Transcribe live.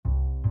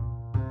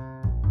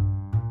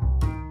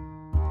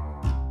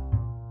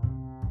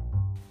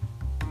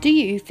Do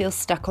you feel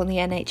stuck on the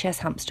NHS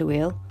hamster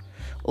wheel?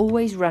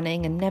 Always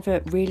running and never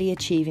really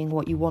achieving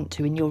what you want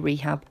to in your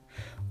rehab?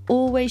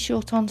 Always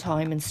short on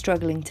time and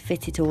struggling to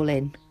fit it all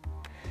in?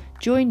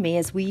 Join me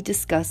as we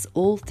discuss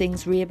all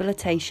things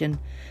rehabilitation,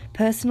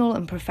 personal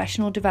and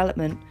professional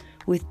development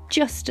with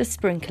just a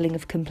sprinkling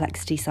of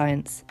complexity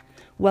science.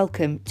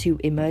 Welcome to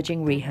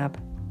Emerging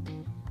Rehab.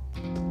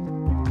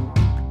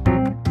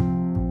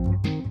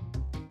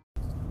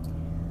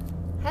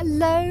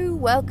 Hello,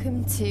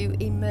 welcome to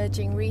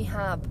Emerging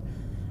Rehab.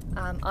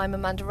 I'm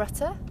Amanda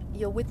Rutter.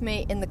 You're with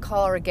me in the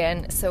car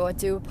again, so I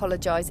do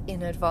apologise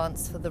in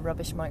advance for the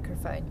rubbish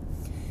microphone.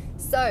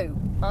 So,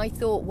 I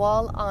thought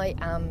while I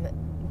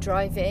am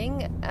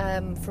driving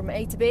from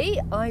A to B,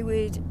 I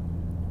would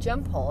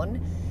jump on,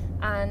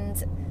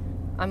 and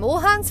I'm all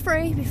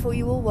hands-free before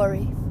you all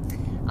worry.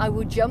 I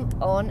would jump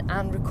on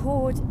and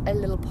record a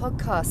little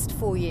podcast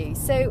for you.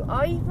 So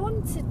I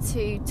wanted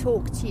to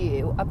talk to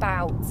you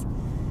about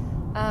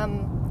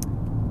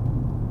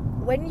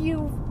when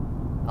you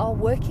are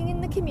working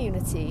in the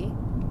community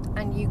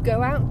and you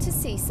go out to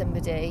see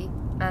somebody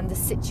and the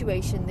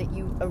situation that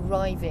you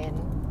arrive in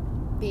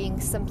being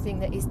something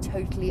that is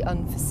totally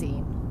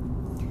unforeseen.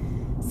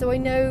 So I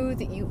know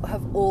that you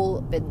have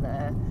all been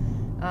there.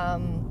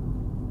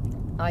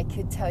 I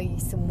could tell you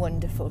some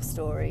wonderful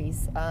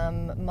stories.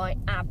 My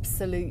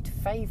absolute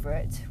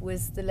favourite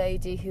was the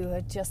lady who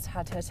had just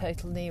had her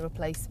total knee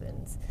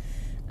replacement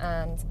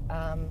and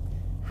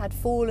had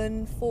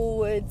fallen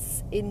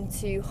forwards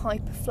into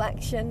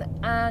hyperflexion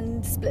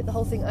and split the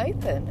whole thing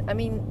open. I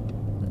mean,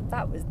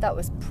 that was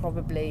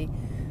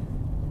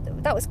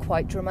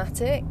quite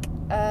dramatic.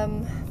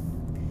 Not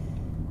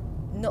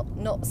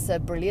so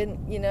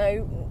brilliant,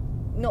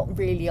 not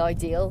really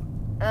ideal.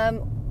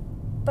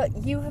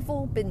 But you have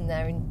all been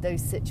there in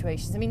those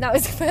situations. I mean, that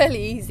was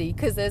fairly easy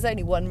because there's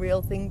only one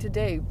real thing to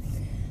do.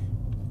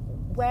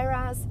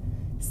 Whereas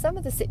some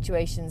of the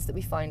situations that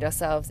we find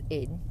ourselves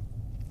in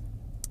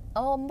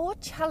are more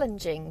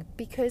challenging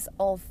because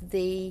of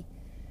the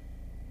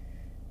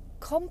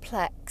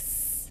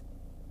complex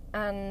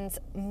and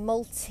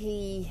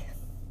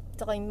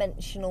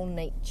multi-dimensional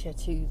nature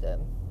to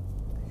them.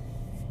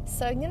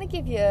 So I'm going to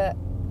give you a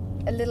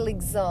little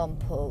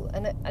example,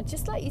 and I'd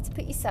just like you to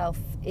put yourself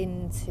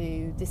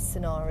into this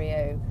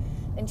scenario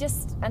and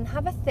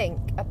have a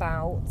think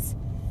about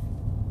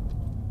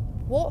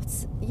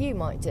what you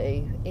might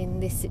do in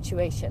this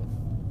situation.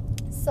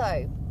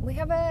 So we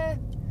have an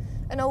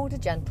older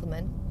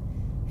gentleman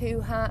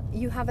who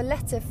you have a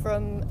letter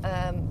from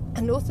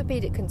an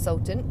orthopaedic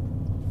consultant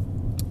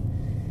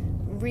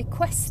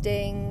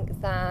requesting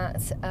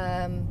that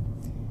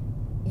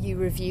you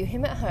review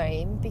him at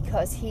home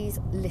because he's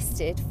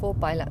listed for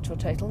bilateral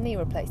total knee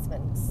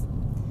replacements.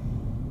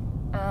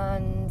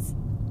 And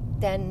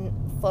then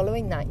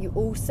following that, you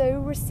also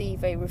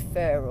receive a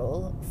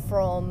referral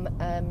from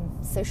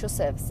social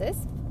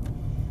services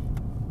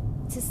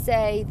to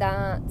say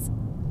that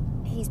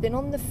he's been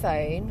on the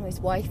phone, or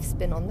his wife's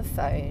been on the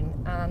phone,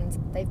 and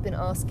they've been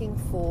asking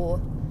for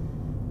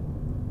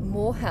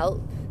more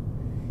help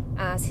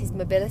as his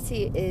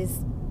mobility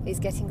is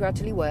getting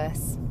gradually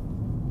worse.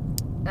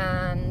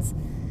 And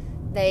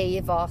they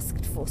have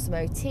asked for some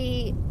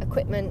OT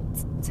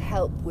equipment to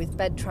help with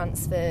bed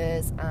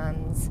transfers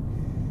and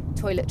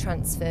toilet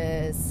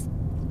transfers,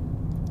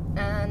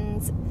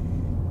 and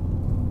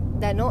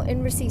they're not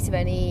in receipt of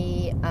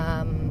any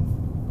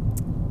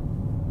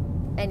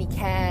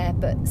care,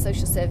 but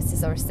social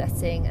services are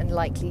assessing and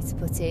likely to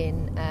put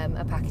in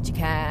a package of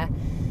care,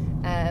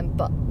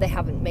 but they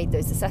haven't made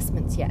those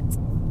assessments yet.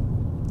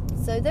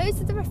 So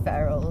those are the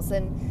referrals,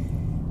 and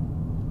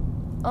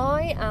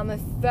I am a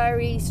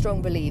very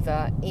strong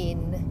believer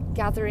in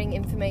gathering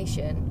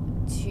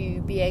information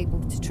to be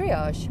able to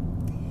triage.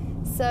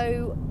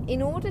 So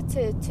in order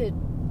to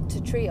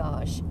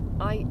triage,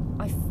 I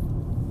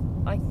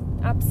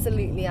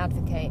absolutely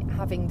advocate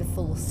having the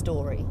full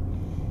story.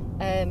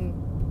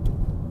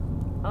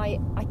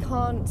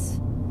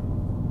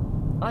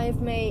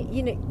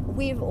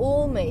 We've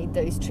all made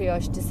those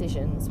triage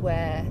decisions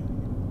where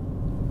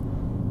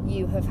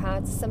you have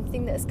had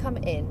something that has come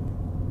in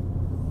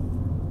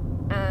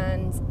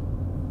and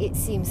it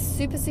seems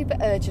super, super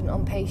urgent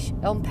on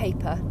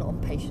paper,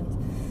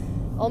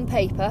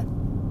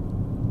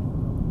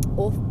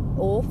 or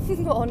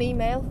on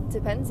email,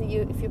 depends if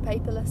you're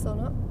paperless or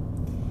not.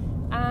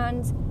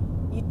 And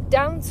you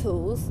down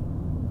tools,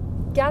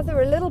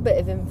 gather a little bit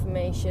of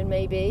information,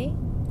 maybe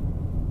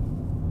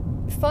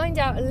find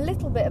out a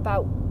little bit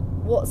about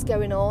what's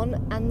going on,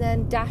 and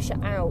then dash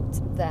it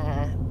out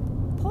there,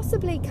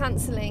 possibly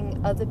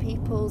cancelling other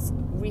people's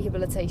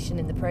rehabilitation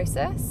in the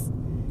process,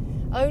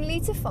 only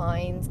to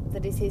find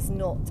that it is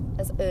not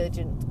as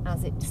urgent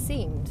as it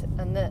seemed,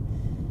 and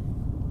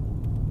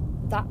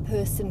that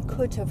person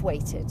could have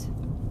waited.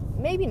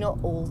 Maybe not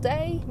all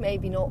day,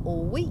 maybe not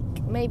all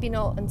week, maybe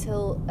not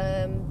until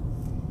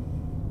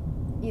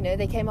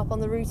they came up on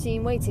the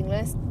routine waiting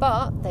list,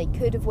 but they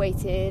could have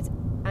waited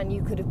and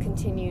you could have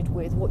continued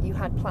with what you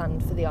had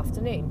planned for the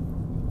afternoon.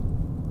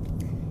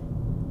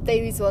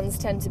 those ones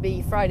tend to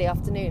be Friday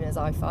afternoon, as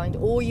I find,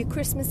 or your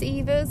Christmas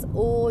Evers,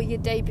 or your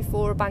day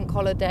before a bank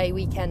holiday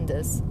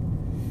weekenders.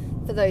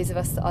 For those of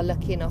us that are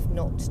lucky enough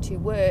not to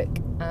work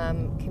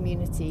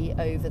community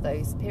over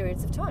those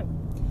periods of time.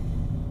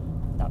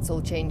 That's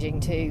all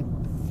changing too.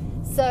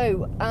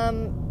 So,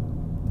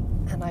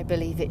 and I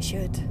believe it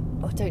should.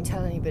 Oh, don't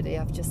tell anybody,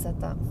 I've just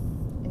said that.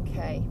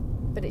 Okay,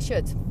 but it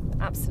should,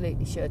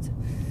 absolutely should,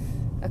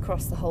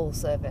 across the whole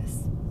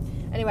service.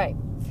 Anyway,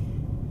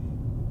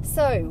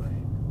 so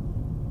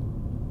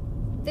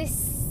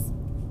this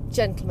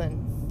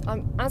gentleman,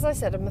 as I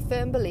said, I'm a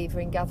firm believer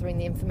in gathering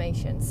the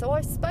information. So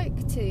I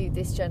spoke to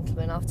this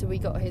gentleman after we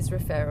got his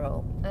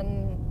referral,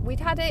 and we'd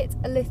had it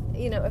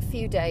a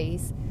few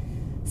days.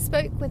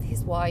 Spoke with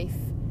his wife,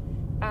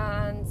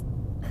 and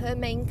her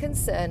main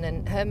concern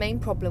and her main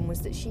problem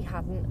was that she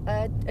hadn't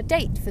a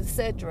date for the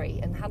surgery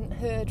and hadn't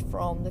heard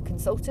from the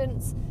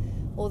consultants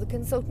or the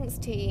consultants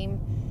team,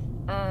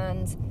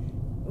 and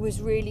was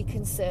really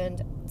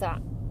concerned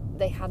that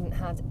they hadn't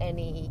had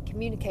any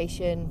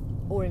communication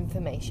or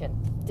information,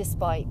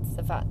 despite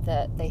the fact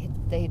that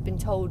they had been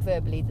told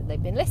verbally that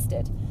they'd been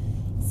listed.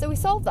 So we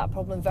solved that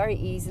problem very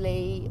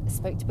easily,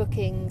 spoke to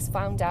bookings,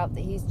 found out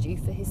that he's due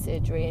for his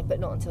surgery, but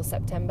not until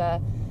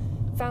September,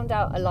 found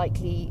out a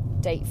likely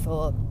date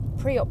for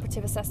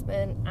pre-operative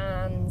assessment,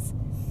 and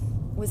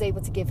was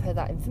able to give her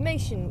that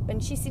information,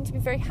 and she seemed to be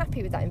very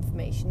happy with that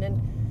information.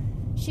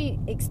 And she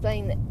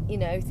explained that,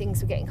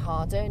 things were getting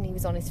harder and he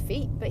was on his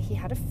feet, but he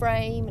had a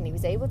frame and he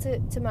was able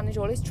to manage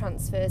all his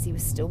transfers. He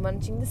was still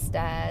managing the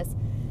stairs,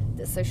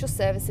 that social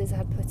services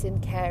had put in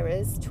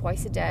carers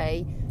twice a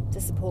day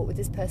to support with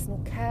his personal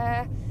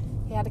care.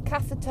 He had a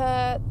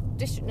catheter,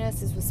 district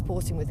nurses were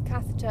supporting with the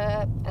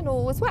catheter, and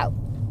all was well.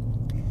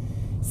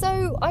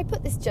 So I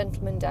put this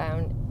gentleman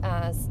down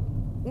as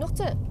not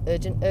a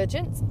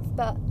urgent,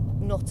 but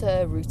not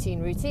a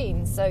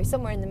routine, so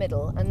somewhere in the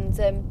middle. And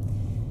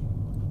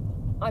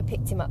I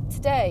picked him up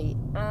today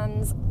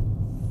and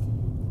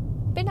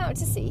been out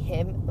to see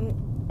him,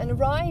 and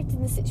arrived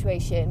in the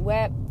situation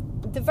where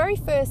the very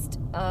first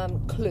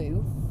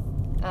clue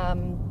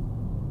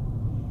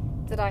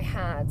that I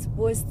had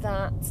was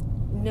that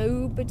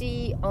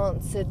nobody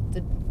answered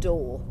the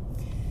door.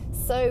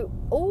 So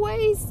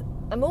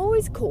I'm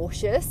always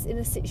cautious in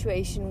a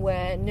situation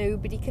where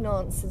nobody can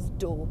answer the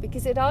door,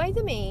 because it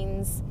either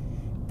means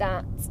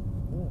that,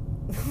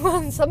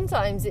 well,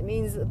 sometimes it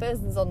means that the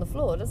person's on the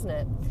floor, doesn't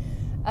it?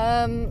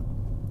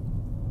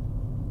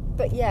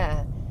 But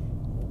yeah,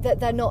 that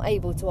they're not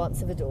able to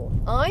answer the door.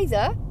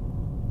 Either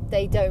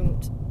they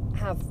don't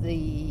have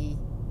the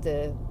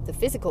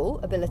physical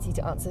ability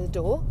to answer the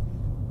door,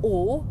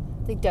 or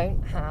they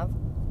don't have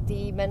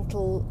the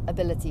mental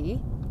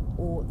ability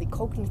or the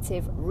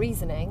cognitive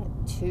reasoning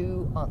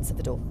to answer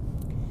the door.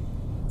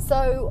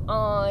 So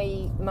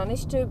I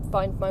managed to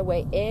find my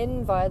way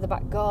in via the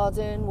back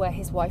garden where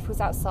his wife was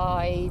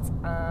outside,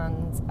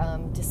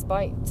 and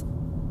despite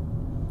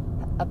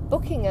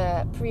booking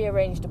a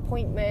pre-arranged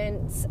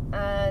appointment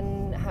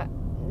and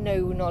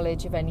no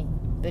knowledge of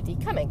anybody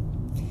coming.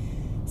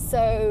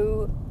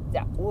 So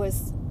that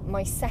was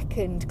my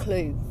second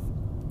clue.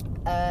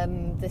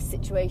 The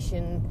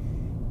situation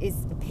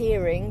is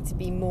appearing to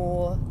be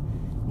more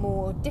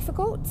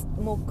difficult,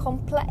 more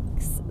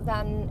complex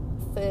than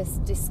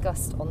first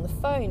discussed on the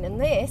phone. And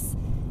this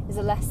is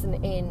a lesson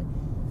in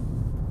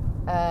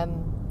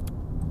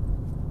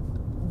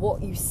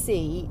what you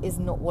see is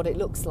not what it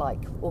looks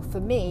like. Or for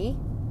me,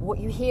 what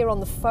you hear on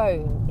the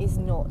phone is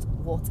not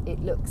what it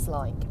looks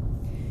like.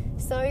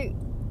 So,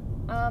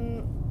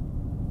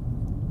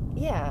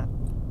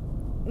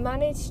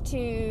 managed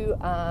to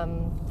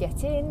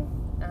get in,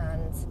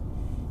 and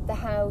the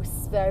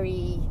house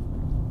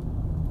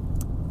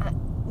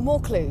more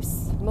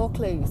clues.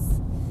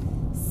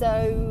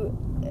 So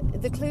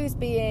the clues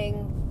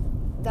being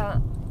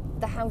that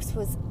the house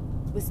was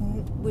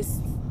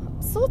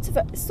sort of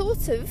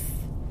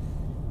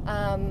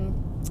and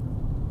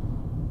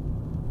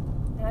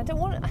I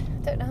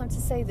don't know how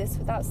to say this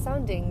without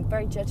sounding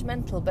very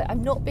judgmental, but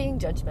I'm not being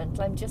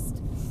judgmental, I'm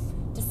just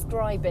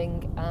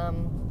describing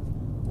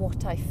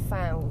what I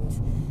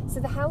found. So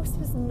the house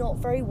was not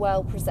very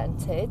well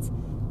presented,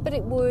 but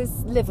it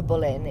was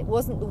livable in. It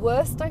wasn't the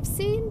worst I've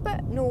seen,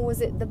 but nor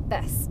was it the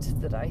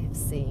best that I have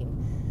seen.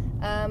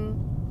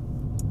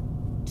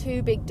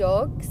 2 big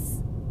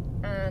dogs,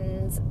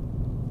 and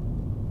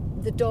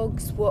the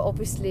dogs were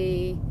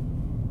obviously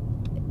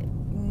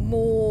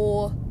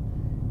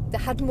they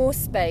had more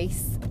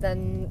space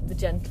than the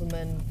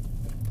gentleman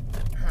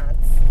had.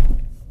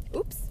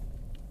 Oops.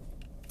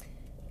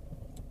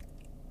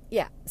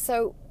 Yeah,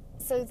 so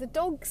the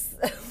dog's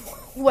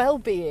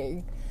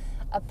well-being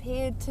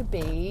appeared to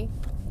be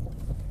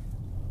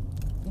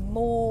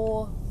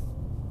more,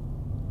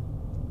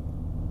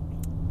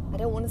 I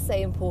don't want to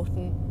say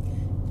important.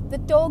 The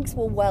dogs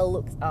were well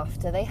looked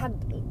after. They had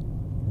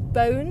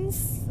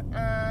bones,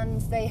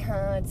 and they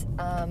had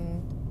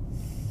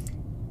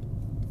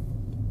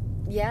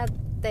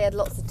they had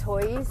lots of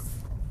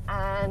toys,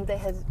 and they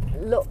had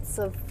lots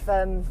of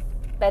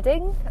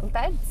bedding and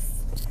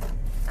beds,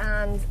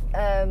 and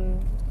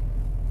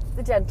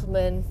the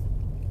gentleman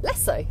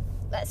less so.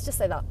 Let's just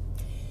say that.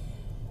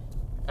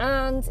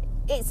 And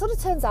it sort of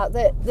turns out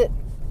that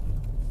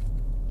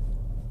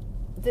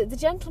the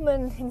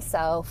gentleman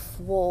himself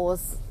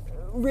was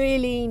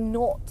really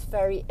not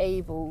very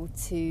able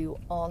to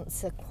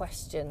answer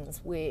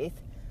questions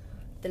with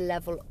the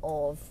level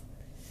of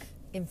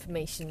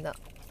information that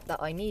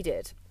I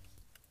needed.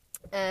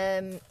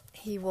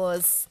 He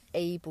was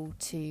able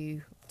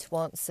to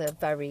answer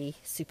very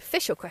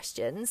superficial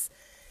questions,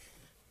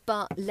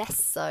 but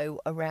less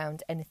so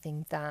around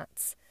anything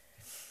that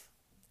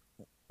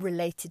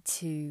related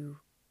to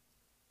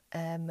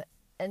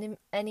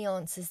any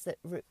answers that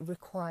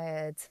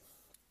required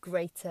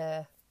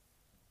greater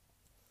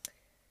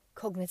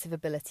cognitive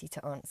ability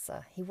to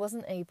answer. He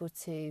wasn't able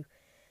to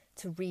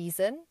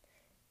reason.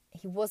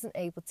 He wasn't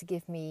able to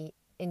give me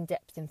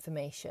in-depth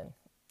information.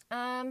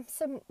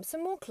 Some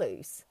more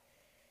clues.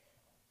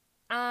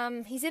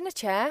 He's in a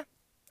chair.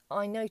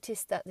 I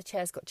noticed that the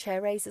chair's got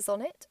chair raisers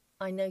on it.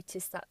 I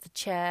noticed that the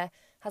chair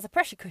has a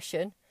pressure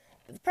cushion,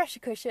 but the pressure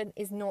cushion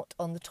is not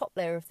on the top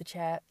layer of the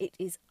chair. It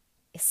is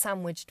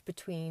sandwiched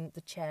between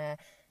the chair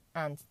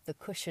and the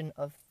cushion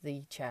of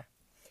the chair.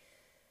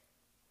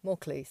 More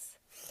clues.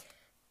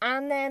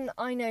 And then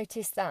I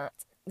noticed that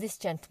this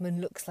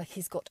gentleman looks like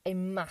he's got a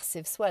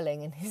massive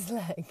swelling in his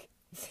leg.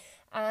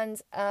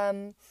 And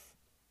I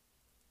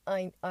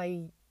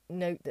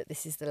note that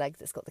this is the leg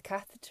that's got the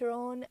catheter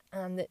on,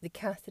 and that the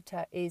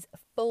catheter is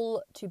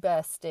full to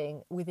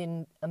bursting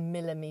within a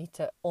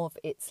millimetre of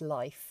its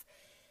life.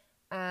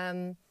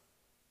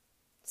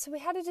 So we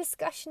had a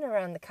discussion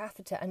around the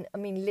catheter, and I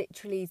mean,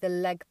 literally the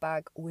leg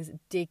bag was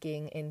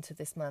digging into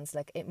this man's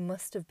leg. It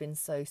must have been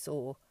so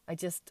sore. I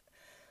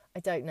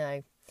don't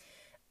know.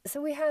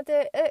 So we had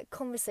a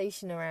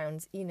conversation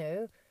around,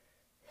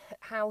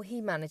 how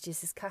he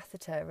manages his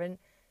catheter,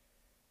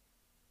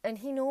 and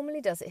he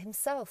normally does it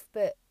himself,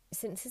 but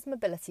since his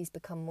mobility's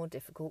become more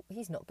difficult,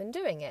 he's not been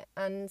doing it,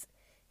 and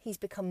he's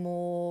become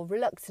more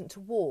reluctant to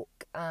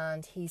walk,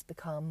 and he's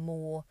become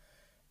more,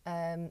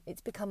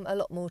 it's become a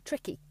lot more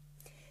tricky.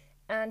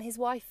 And his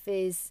wife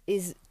is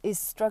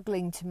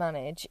struggling to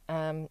manage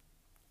to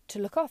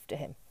look after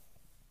him.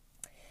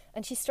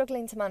 And she's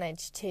struggling to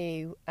manage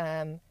to,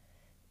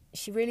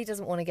 she really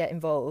doesn't want to get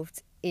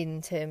involved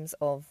in terms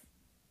of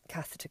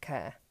catheter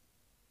care.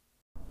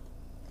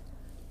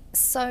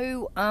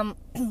 So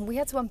we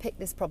had to unpick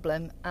this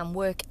problem and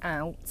work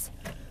out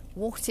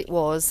what it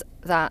was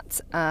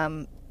that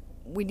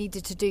we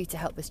needed to do to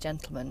help this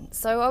gentleman.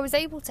 So I was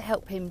able to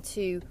help him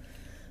to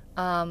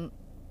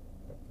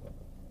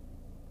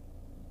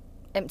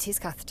empty his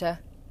catheter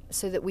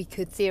so that we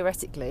could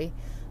theoretically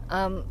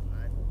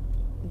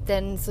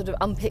then sort of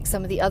unpick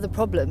some of the other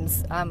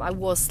problems. I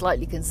was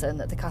slightly concerned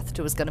that the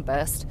catheter was going to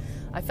burst.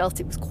 I felt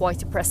it was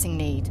quite a pressing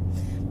need.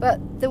 But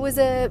there was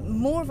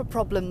more of a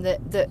problem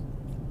that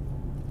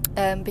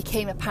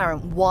became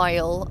apparent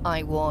while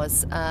I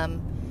was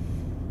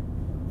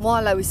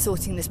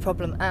sorting this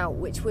problem out,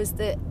 which was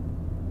that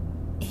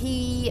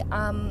he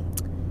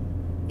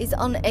is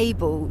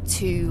unable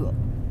to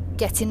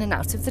get in and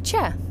out of the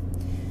chair.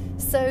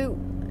 So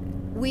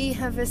we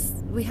have a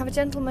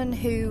gentleman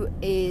who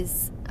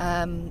is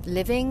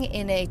living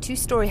in a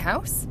 2-story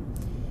house,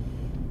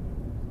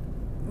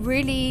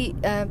 really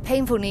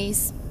painful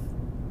knees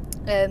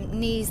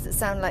that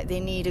sound like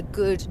they need a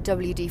good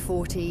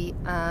WD-40,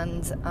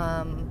 and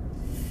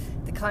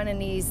the kind of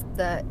knees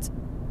that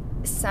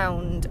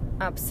sound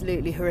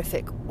absolutely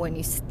horrific when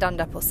you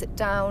stand up or sit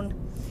down.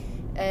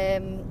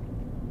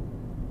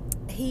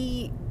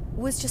 He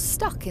was just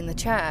stuck in the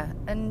chair,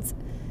 and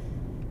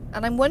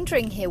I'm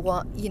wondering here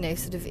what,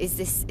 sort of, is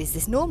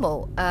this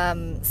normal?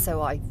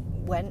 So I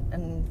went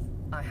and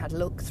I had a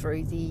look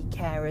through the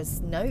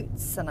carer's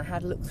notes, and I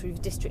had a look through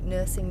the district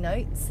nursing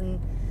notes, and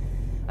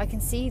I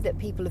can see that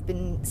people have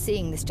been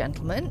seeing this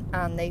gentleman,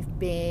 and they've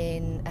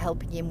been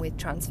helping him with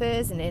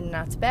transfers and in and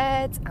out of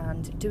bed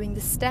and doing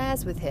the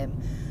stairs with him.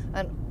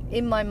 And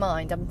in my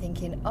mind, I'm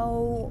thinking,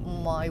 oh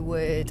my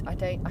word,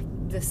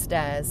 the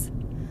stairs.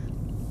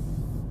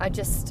 I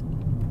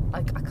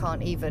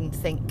can't even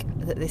think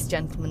that this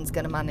gentleman's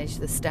going to manage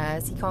the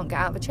stairs. He can't get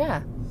out of a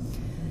chair.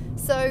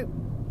 So,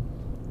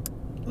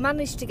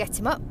 managed to get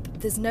him up.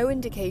 There's no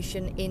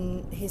indication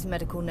in his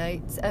medical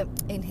notes,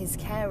 in his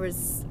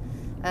carer's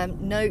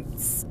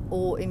notes,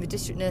 or in the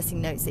district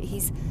nursing notes that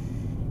he's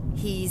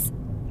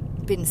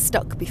been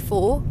stuck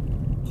before.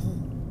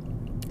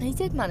 And he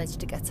did manage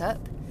to get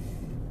up.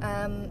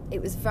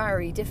 It was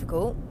very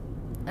difficult,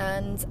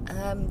 and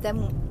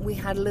then we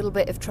had a little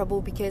bit of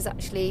trouble because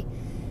actually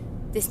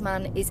this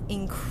man is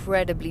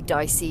incredibly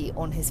dicey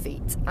on his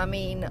feet. I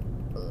mean,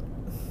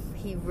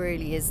 he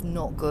really is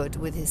not good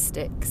with his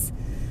sticks.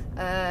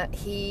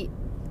 He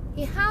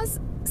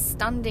has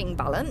standing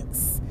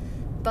balance,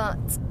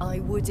 but I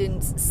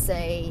wouldn't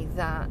say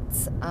that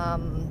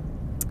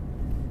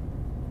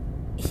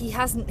he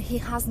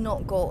has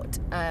not got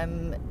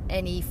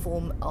any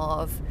form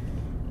of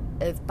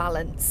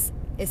balance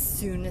as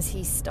soon as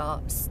he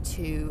starts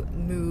to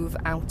move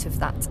out of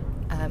that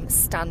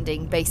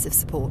standing base of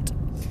support.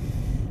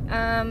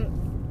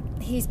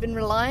 He's been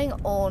relying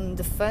on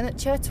the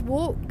furniture to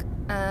walk.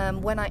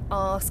 When I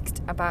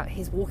asked about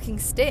his walking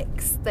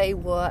sticks, they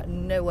were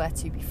nowhere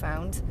to be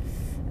found.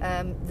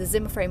 The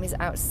Zimmer frame is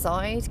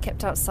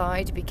kept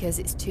outside because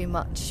it's too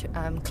much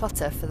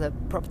clutter for the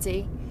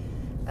property,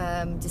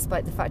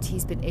 despite the fact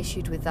he's been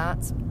issued with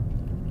that.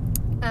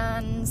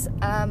 And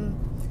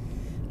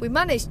we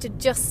managed to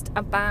just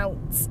about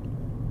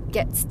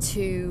get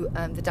to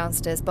the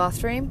downstairs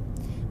bathroom,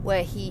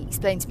 where he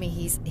explained to me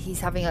he's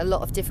having a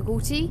lot of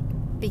difficulty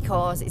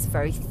because it's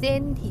very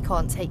thin. He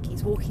can't take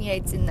his walking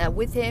aids in there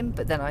with him,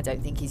 but then I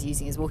don't think he's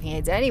using his walking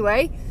aids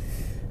anyway.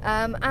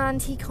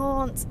 And he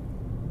can't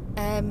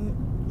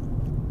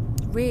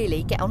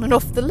really get on and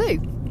off the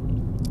loo.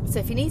 So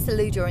if he needs the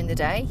loo during the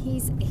day,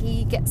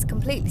 he gets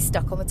completely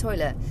stuck on the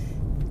toilet.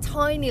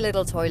 Tiny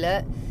little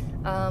toilet.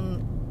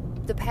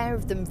 The pair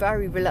of them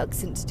very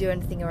reluctant to do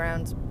anything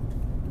around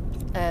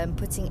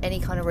putting any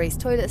kind of raised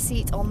toilet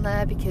seat on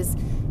there, because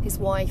his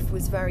wife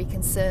was very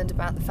concerned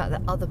about the fact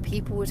that other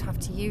people would have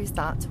to use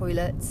that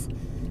toilet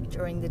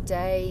during the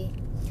day.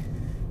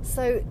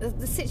 So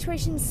the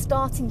situation's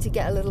starting to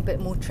get a little bit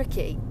more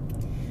tricky.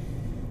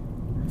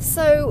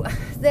 So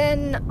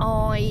then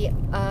I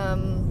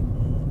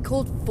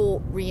called for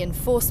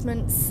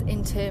reinforcements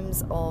in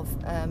terms of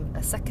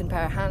a second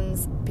pair of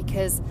hands,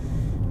 because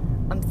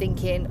I'm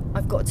thinking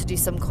I've got to do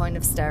some kind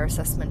of stair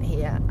assessment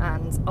here,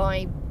 and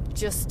I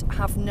just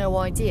have no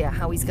idea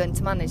how he's going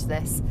to manage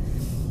this.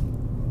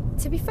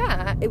 To be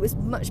fair, it was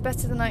much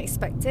better than I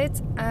expected,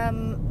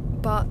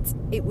 but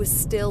it was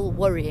still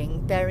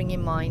worrying, bearing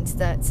in mind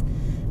that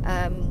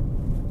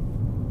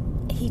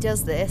he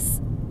does this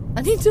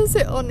and he does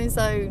it on his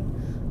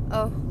own.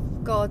 Oh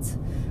God,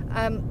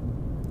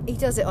 he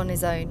does it on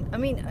his own. I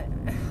mean,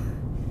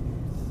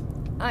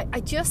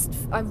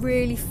 I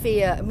really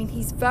fear, I mean,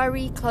 he's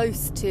very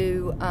close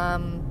to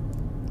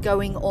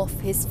going off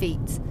his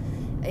feet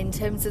in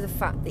terms of the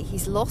fact that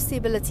he's lost the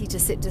ability to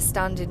sit to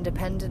stand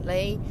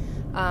independently.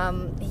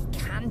 He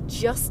can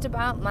just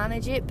about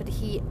manage it, but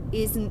he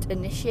isn't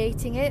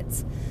initiating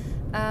it.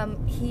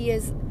 He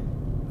is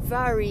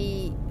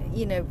very,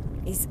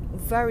 he's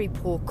very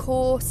poor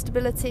core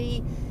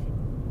stability.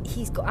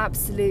 He's got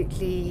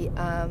absolutely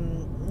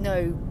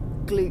no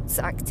glutes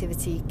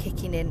activity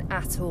kicking in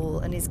at all,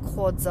 and his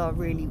quads are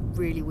really,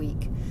 really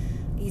weak.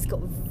 He's got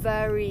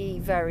very,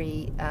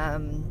 very,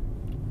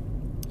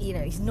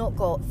 he's not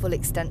got full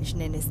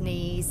extension in his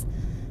knees,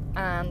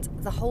 and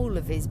the whole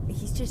of he's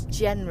just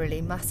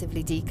generally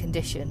massively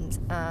deconditioned.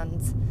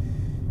 And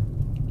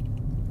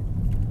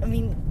I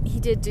mean, he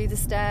did do the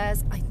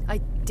stairs. I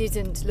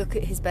didn't look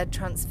at his bed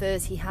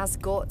transfers. He has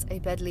got a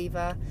bed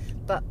lever,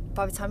 but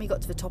by the time he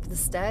got to the top of the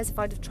stairs, if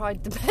I'd have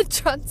tried the bed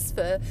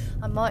transfer,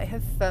 I might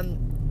have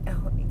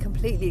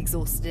completely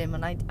exhausted him,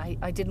 and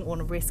I didn't want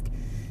to risk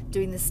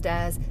doing the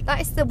stairs. That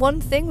is the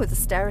one thing with the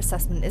stair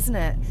assessment, isn't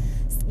it?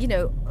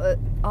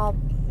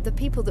 The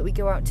people that we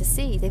go out to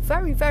see, they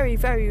very, very,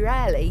 very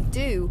rarely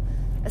do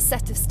a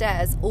set of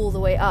stairs all the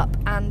way up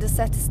and a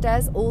set of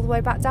stairs all the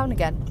way back down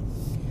again.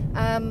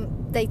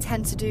 They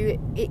tend to do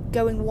it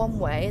going one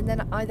way and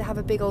then either have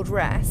a big old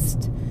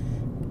rest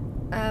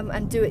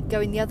and do it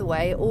going the other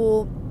way,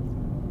 or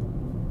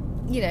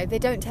they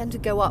don't tend to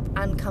go up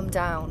and come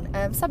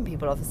down. Some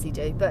people obviously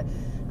do, but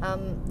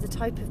the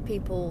type of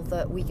people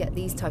that we get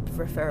these type of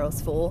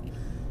referrals for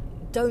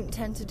don't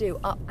tend to do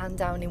up and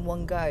down in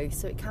one go.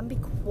 So it can be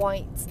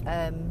quite,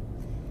 that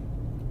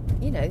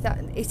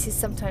it is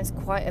sometimes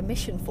quite a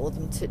mission for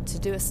them to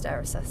do a stair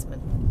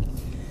assessment.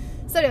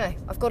 So anyway,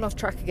 I've gone off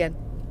track again.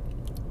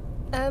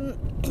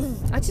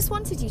 I just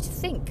wanted you to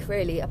think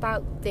really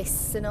about this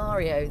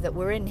scenario that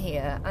we're in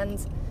here, and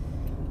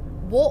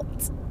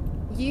what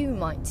you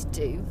might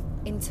do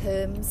in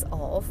terms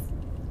of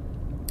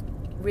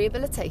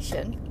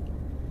rehabilitation,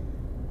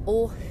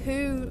 or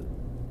who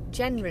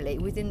generally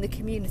within the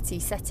community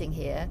setting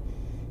here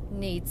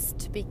needs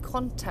to be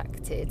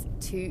contacted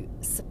to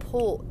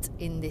support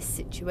in this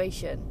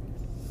situation,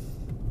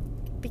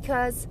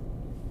 because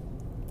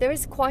there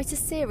is quite a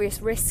serious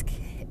risk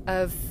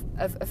of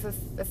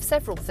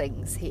several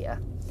things here.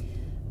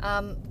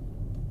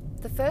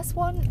 The first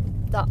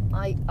one that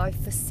I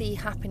foresee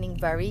happening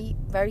very,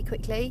 very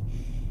quickly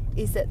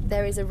is that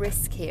there is a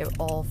risk here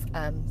of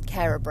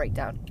carer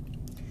breakdown.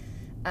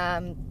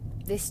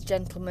 This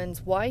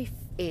gentleman's wife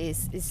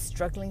is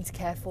struggling to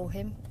care for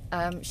him.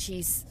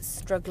 She's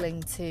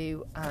struggling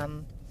to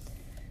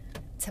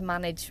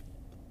manage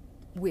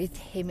with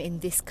him in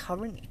this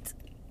current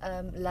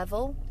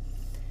level,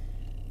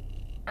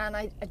 and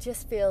I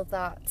just feel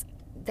that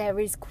there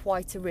is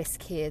quite a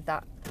risk here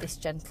that this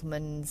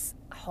gentleman's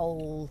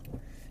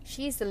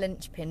she's the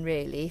linchpin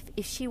really.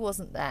 If she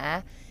wasn't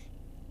there,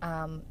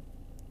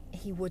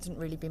 he wouldn't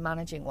really be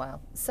managing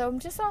well. So I'm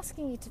just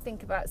asking you to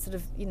think about sort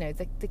of,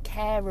 the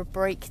carer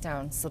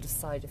breakdown sort of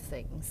side of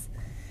things,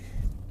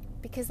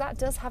 because that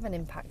does have an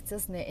impact,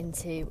 doesn't it,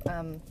 into,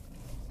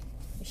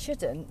 it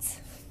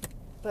shouldn't,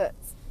 but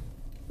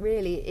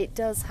really it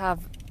does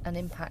have an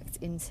impact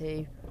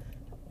into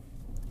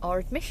our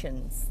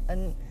admissions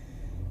and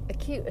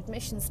acute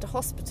admissions to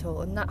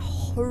hospital, and that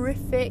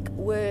horrific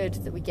word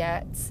that we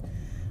get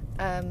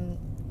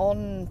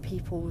on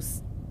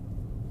people's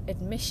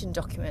admission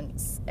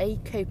documents,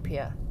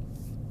 ACOPIA,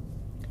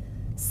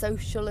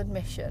 social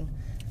admission,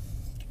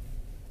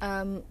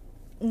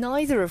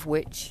 neither of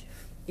which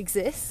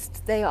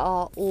exist. They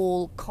are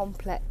all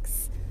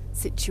complex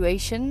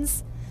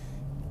situations,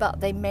 but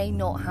they may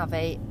not have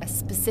a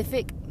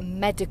specific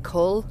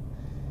medical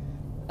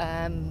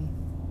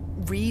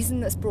reason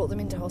that's brought them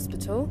into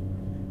hospital,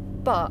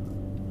 but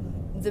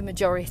the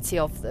majority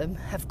of them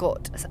have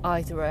got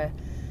either a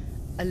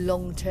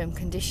long-term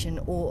condition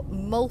or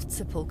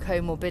multiple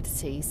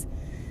comorbidities,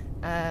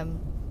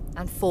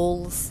 and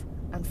falls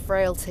and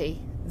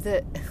frailty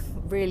that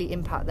really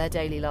impact their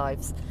daily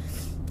lives.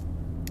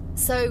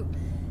 So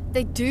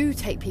they do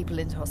take people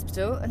into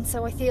hospital, and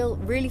so I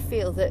really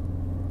feel that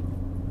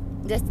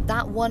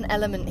that one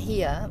element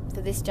here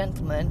for this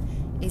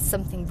gentleman is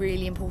something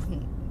really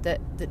important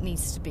that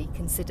needs to be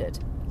considered.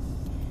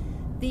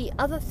 The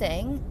other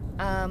thing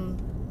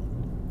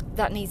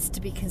that needs to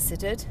be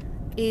considered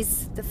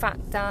is the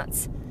fact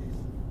that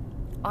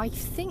I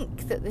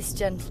think that this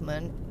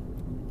gentleman,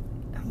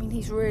 I mean,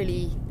 he's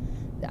really,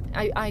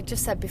 I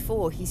just said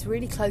before, he's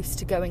really close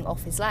to going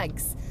off his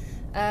legs.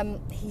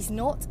 He's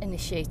not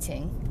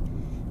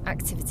initiating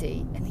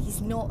activity, and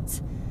he's not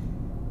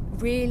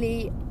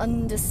really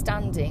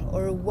understanding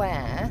or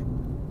aware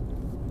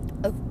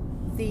of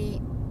the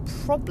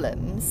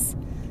problems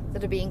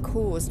that are being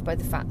caused by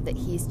the fact that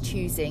he is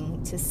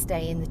choosing to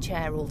stay in the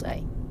chair all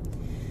day.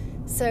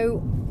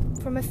 So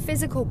from a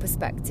physical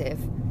perspective,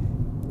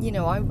 you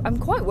know, I'm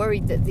quite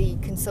worried that the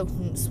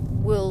consultants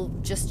will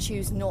just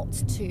choose not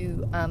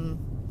to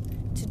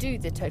do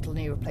the total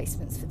knee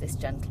replacements for this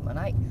gentleman.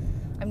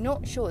 I'm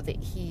not sure that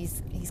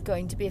he's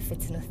going to be a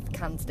fit enough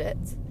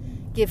candidate,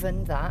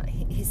 given that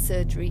his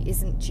surgery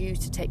isn't due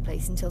to take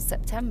place until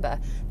September.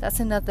 That's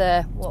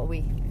another, what are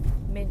we,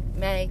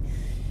 mid-May,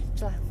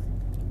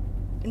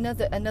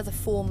 another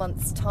 4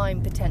 months'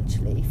 time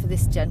potentially for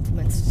this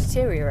gentleman to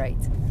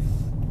deteriorate.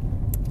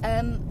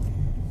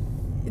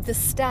 The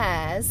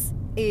stairs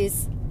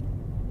is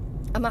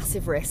a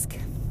massive risk,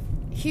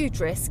 huge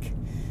risk.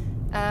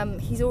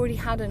 He's already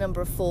had a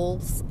number of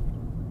falls.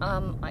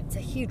 It's a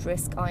huge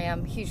risk. I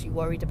am hugely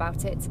worried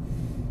about it,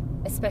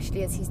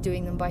 especially as he's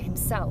doing them by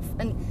himself.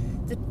 And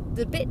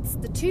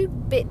the two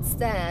bits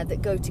there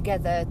that go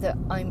together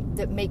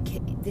that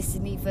make this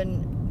an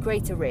even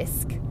greater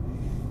risk,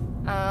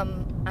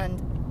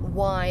 and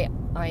why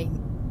I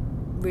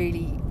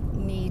really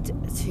need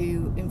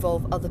to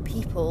involve other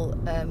people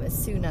as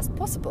soon as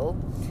possible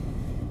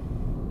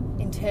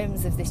in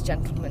terms of this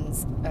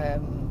gentleman's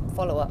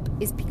follow-up,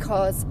 is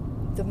because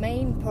the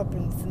main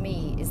problem for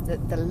me is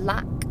that the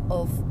lack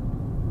of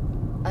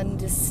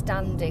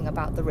understanding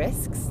about the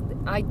risks.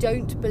 I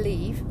don't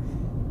believe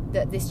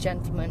that this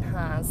gentleman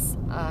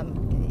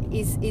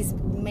is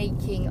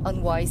making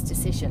unwise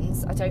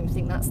decisions. I don't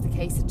think that's the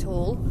case at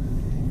all.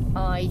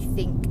 I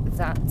think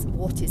that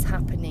what is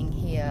happening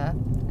here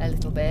a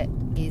little bit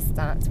is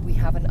that we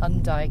have an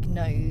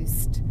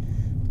undiagnosed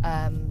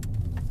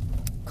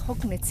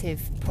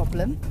cognitive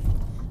problem,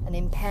 an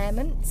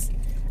impairment,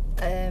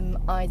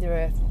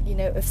 either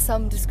of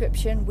some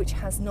description, which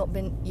has not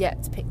been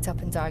yet picked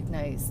up and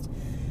diagnosed,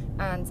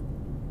 and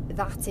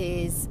that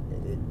is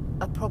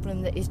a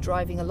problem that is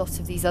driving a lot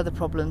of these other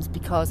problems,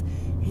 because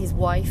his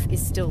wife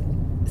is still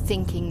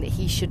thinking that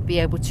he should be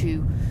able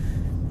to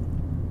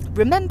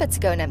remember to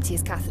go and empty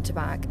his catheter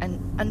bag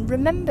and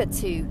remember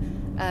to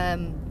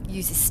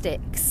use his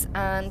sticks,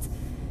 and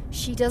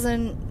she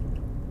doesn't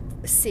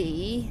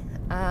see.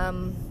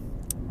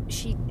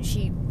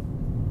 She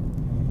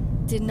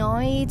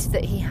denied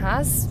that he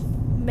has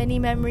many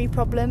memory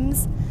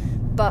problems,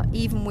 but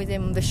even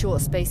within the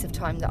short space of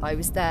time that I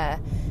was there,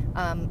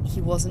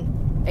 he wasn't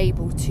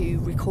able to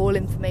recall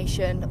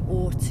information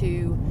or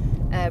to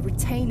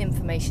retain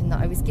information that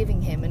I was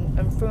giving him.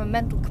 And from a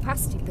mental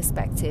capacity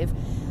perspective,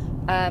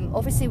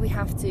 obviously we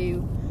have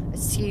to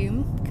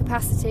assume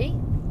capacity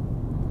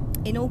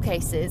in all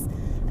cases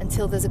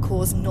until there's a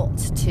cause not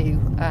to,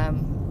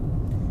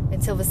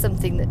 until there's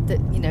something that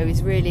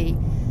is really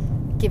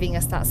giving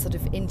us that sort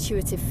of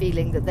intuitive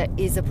feeling that there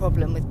is a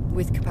problem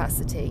with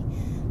capacity.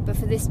 But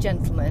for this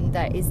gentleman,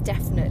 there is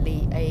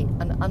definitely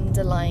an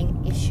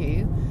underlying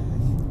issue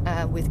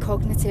with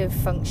cognitive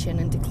function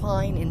and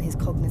decline in his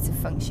cognitive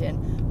function,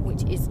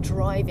 which is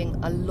driving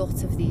a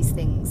lot of these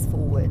things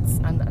forwards.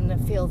 And I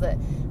feel that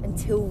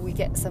until we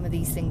get some of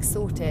these things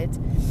sorted,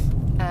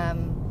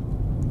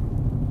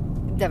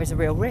 there is a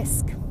real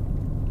risk.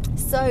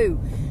 So,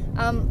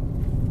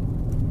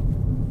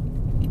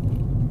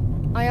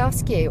 I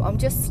ask you, I'm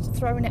just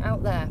throwing it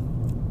out there,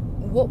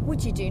 what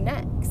would you do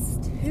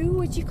next? Who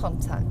would you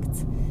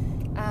contact?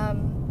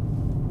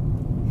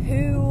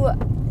 Who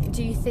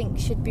do you think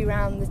should be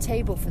round the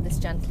table for this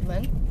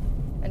gentleman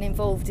and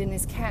involved in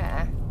his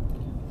care?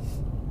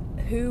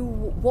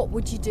 what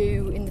would you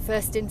do in the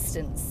first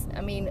instance?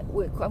 I mean,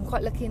 I'm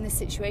quite lucky in this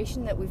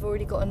situation that we've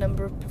already got a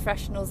number of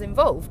professionals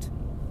involved.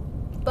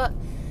 But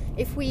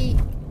if we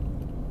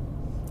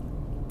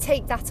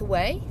take that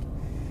away,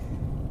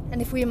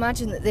 and if we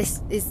imagine that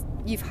this is,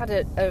 you've had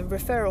a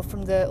referral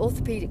from the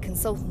orthopaedic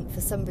consultant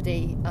for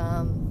somebody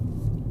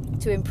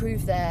to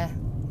improve their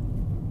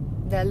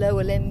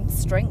lower limb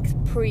strength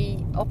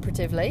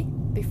pre-operatively,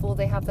 before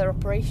they have their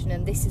operation,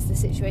 and this is the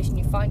situation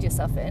you find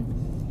yourself in,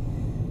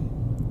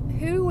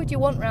 who would you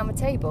want around the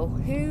table?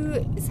 Who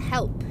is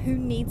help? Who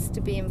needs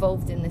to be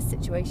involved in this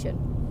situation?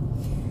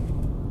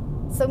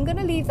 So I'm going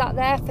to leave that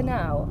there for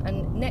now,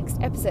 and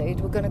next episode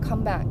we're going to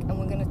come back and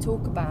we're going to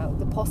talk about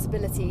the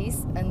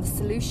possibilities and the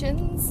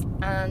solutions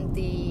and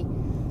the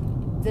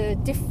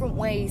different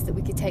ways that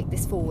we could take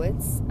this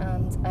forwards,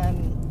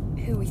 and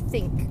who we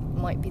think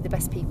might be the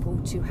best people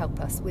to help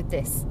us with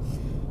this.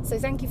 So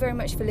thank you very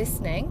much for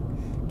listening.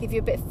 Give you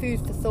a bit of food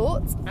for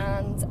thought,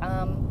 and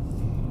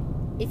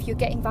if you're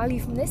getting value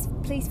from this,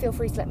 please feel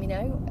free to let me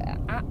know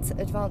at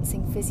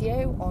Advancing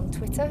Physio on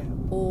Twitter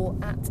or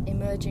at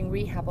Emerging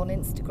Rehab on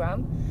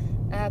Instagram.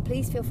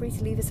 Please feel free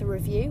to leave us a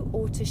review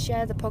or to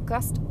share the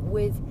podcast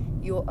with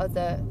your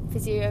other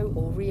physio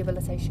or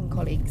rehabilitation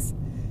colleagues.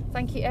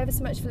 Thank you ever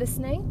so much for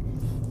listening,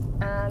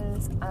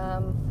 and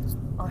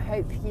I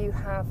hope you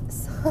have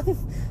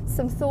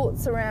some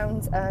thoughts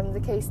around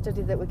the case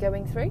study that we're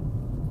going through.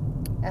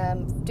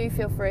 Do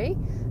feel free,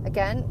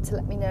 again, to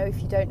let me know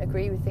if you don't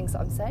agree with things that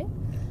I'm saying.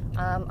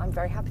 I'm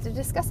very happy to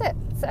discuss it.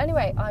 So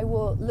anyway, I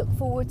will look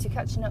forward to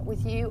catching up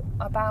with you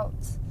about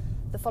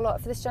the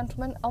follow-up for this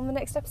gentleman on the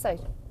next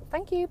episode.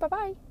 Thank you.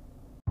 Bye-bye.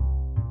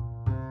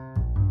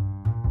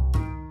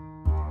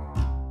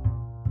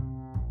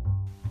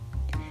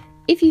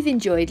 If you've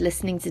enjoyed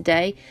listening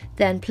today,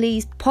 then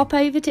please pop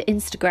over to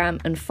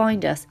Instagram and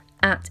find us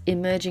at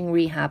Emerging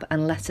Rehab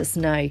and let us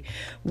know.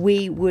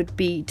 We would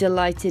be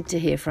delighted to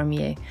hear from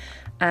you,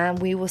 and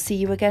we will see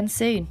you again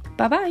soon.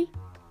 Bye bye.